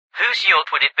Whose yurt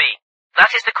would it be?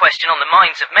 That is the question on the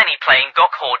minds of many playing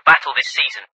GOG Horde Battle this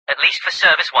season, at least for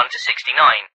Service 1 to 69.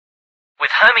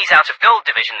 With Hermes out of Gold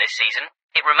Division this season,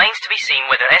 it remains to be seen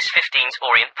whether S15's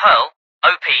Orient Pearl,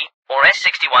 OP, or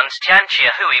S61's Tian Chia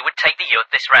Hui would take the yurt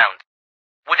this round.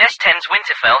 Would S10's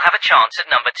WinterFell have a chance at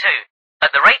number 2?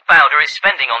 At the rate Bowder is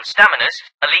spending on staminas,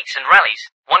 elites and rallies,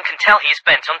 one can tell he is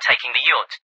bent on taking the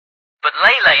yurt. But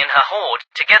Lei Lei and her Horde,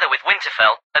 together with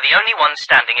WinterFell, are the only ones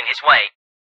standing in his way.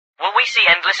 Will we see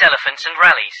endless elephants and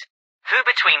rallies? Who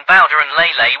between Bowder and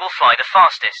Lei Lei will fly the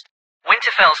fastest?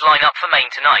 WinterFell's lineup for main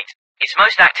tonight, its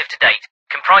most active to date,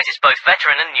 comprises both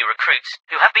veteran and new recruits,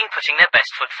 who have been putting their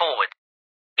best foot forward.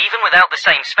 Even without the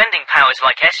same spending powers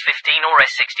like S15 or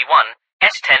S61,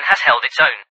 S10 has held its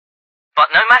own. But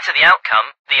no matter the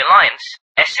outcome, the Alliance,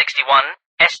 S61,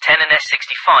 S10 and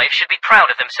S65 should be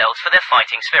proud of themselves for their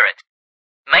fighting spirit.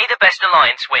 May the best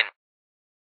Alliance win.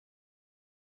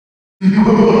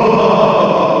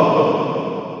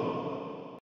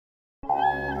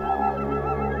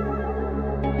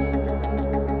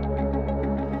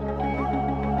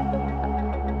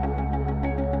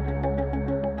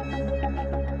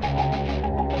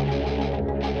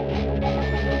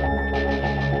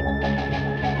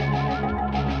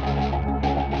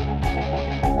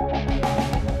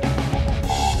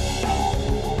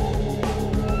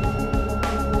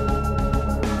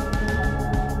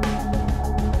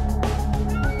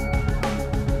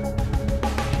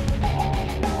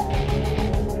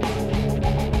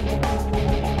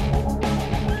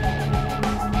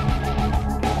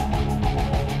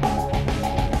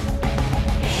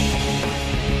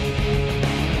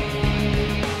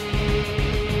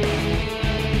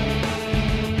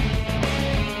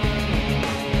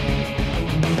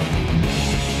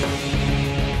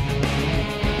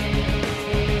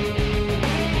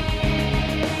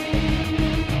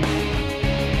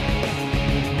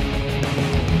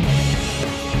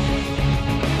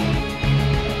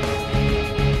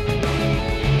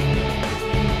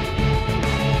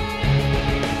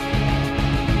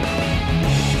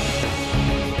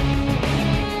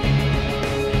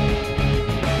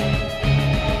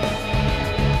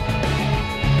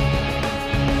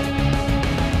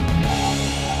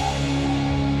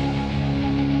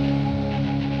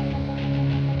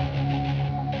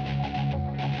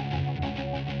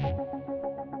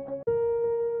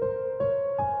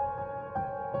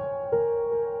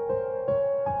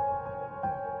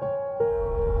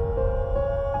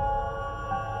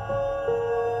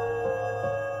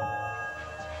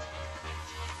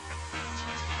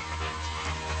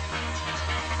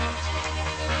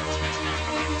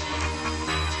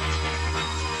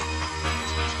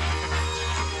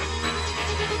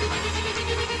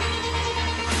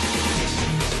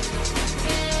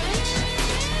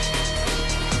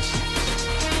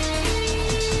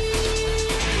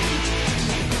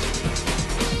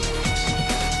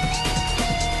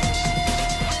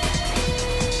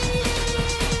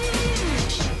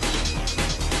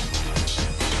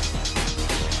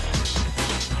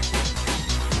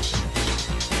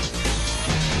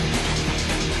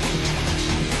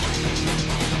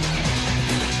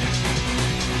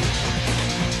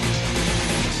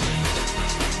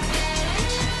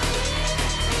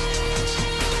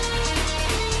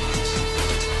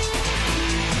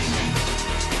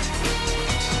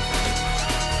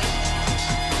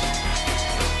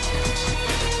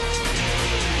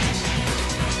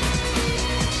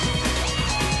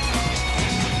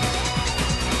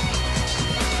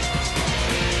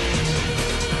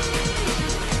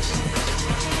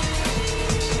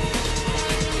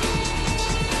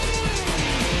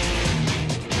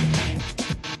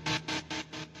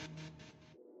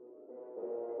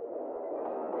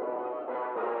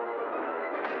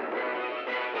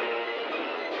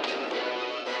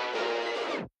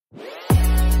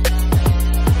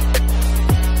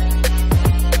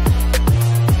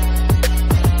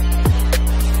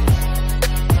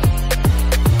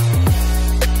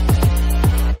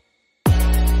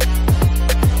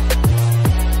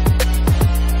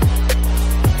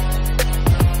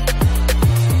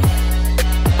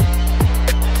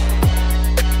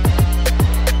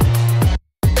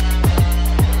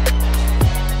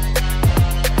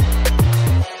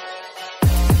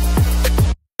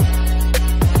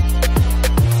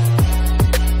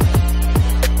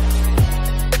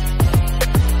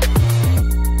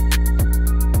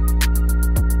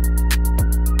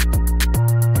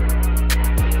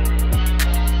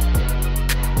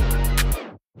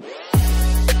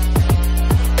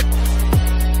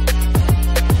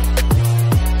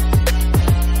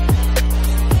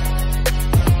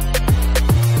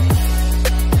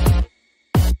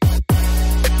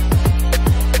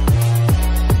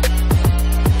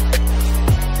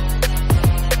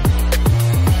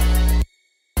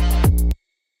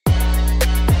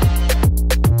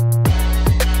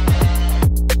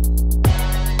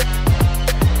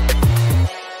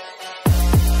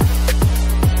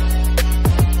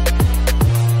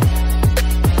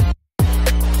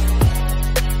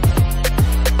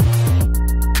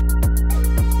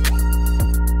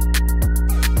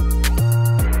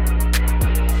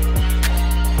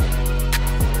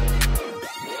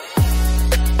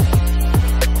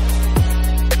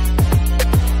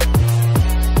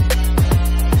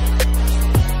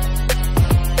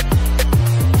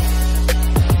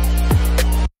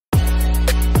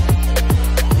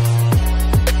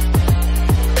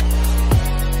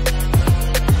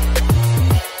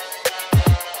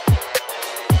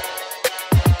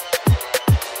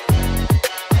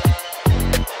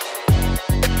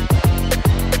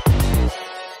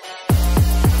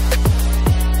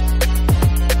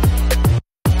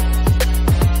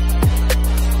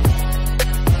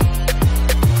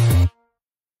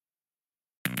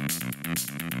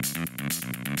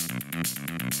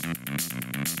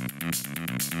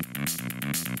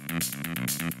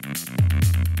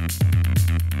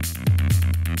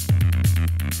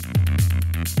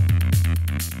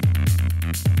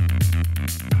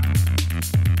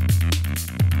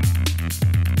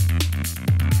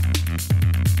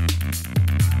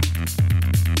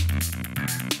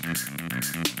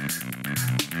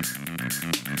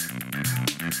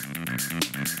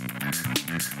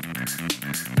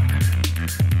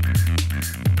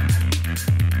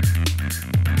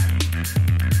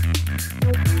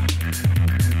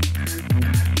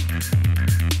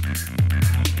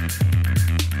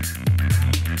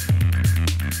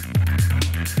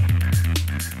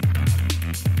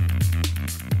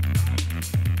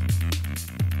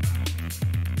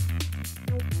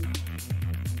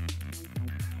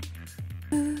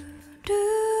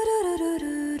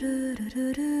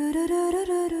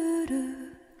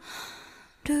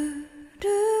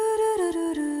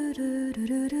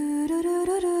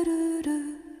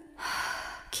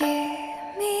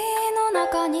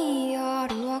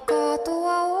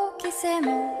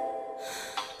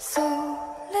 それ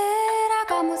ら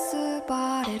が結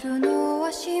ばれるの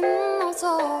は真の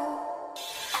像